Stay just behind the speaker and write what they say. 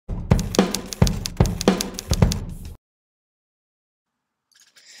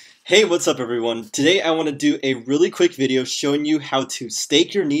Hey, what's up everyone? Today I want to do a really quick video showing you how to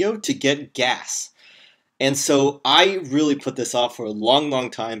stake your Neo to get gas. And so I really put this off for a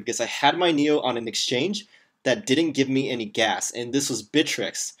long time because I had my Neo on an exchange that didn't give me any gas, and this was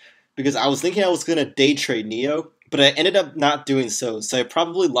Bittrex. Because I was thinking I was going to day trade Neo, but I ended up not doing so I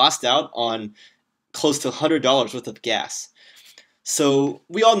probably lost out on close to $100 worth of gas. So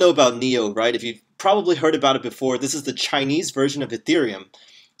we all know about Neo, right? If you've probably heard about it before, this is the Chinese version of Ethereum.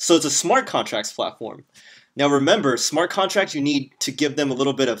 So it's a smart contracts platform. Now remember, smart contracts, you need to give them a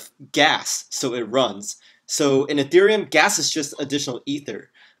little bit of gas so it runs. So in Ethereum, gas is just additional ether.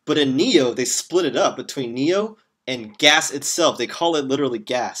 But in Neo, they split it up between Neo and gas itself. They call it literally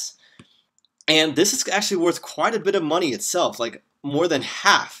gas. And this is actually worth quite a bit of money itself, like more than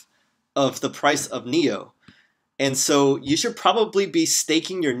half of the price of Neo. And so you should probably be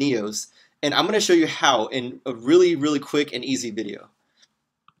staking your Neos. And I'm going to show you how in a really quick and easy video.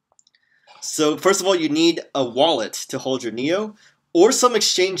 So first of all, you need a wallet to hold your Neo, or some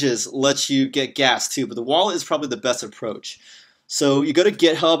exchanges let you get gas too, but the wallet is probably the best approach. So you go to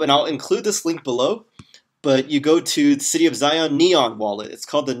GitHub, and I'll include this link below, but you go to the City of Zion Neon wallet. It's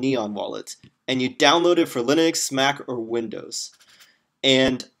called the Neon wallet, and you download it for Linux, Mac, or Windows.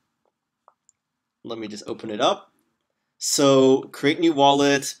 And let me just open it up. So create new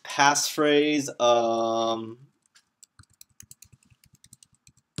wallet, passphrase,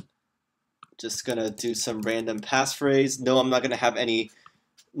 just gonna do some random passphrase. No, I'm not gonna have any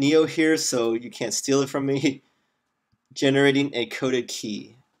Neo here, so you can't steal it from me. Generating a coded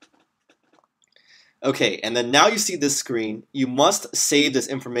key. Okay, and then now you see this screen. You must save this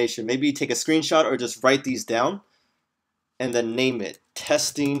information. Maybe take a screenshot or just write these down and then name it.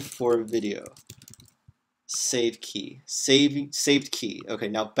 Testing for video. Save key. Saved key. Okay,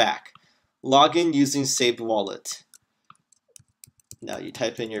 now back. Login using saved wallet. Now you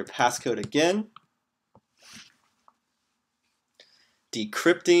type in your passcode again.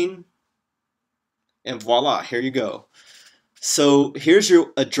 Decrypting. And voila, here you go. So here's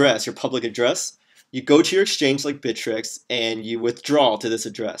your address, your public address. You go to your exchange like Bittrex and you withdraw to this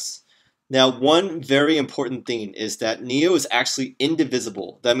address. Now, one very important thing is that Neo is actually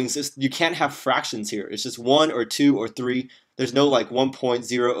indivisible. That means you can't have fractions here. It's just 1 or 2 or 3. There's no like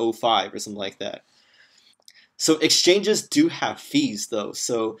 1.005 or something like that. So exchanges do have fees though.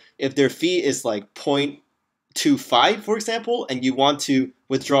 So if their fee is like 0.25, for example, and you want to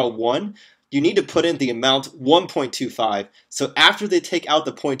withdraw 1, you need to put in the amount 1.25. So after they take out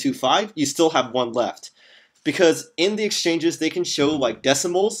the 0.25, you still have 1 left. Because in the exchanges, they can show like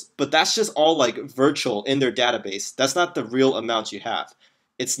decimals, but that's just all like virtual in their database. That's not the real amount you have.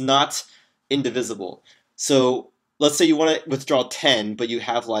 It's not indivisible. So let's say you want to withdraw 10, but you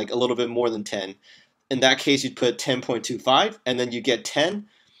have like a little bit more than 10. In that case, you'd put 10.25, and then you get 10.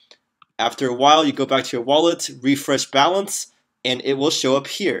 After a while, you go back to your wallet, refresh balance, and it will show up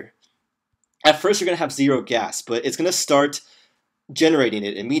here. At first, you're going to have 0 gas, but it's going to start generating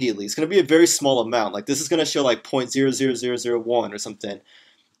it immediately. It's going to be a very small amount. Like this is going to show like 0.00001 or something.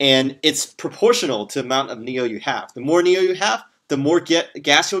 And it's proportional to the amount of Neo you have. The more Neo you have, the more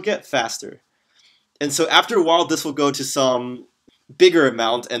gas you'll get faster. And so after a while, this will go to some bigger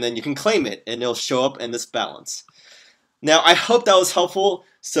amount, and then you can claim it, and it'll show up in this balance. Now, I hope that was helpful.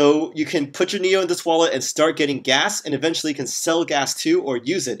 So you can put your Neo in this wallet and start getting gas, and eventually you can sell gas too or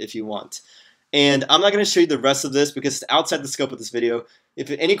use it if you want. And I'm not going to show you the rest of this because it's outside the scope of this video. If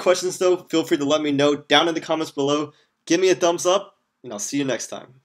you have any questions though, feel free to let me know down in the comments below. Give me a thumbs up, and I'll see you next time.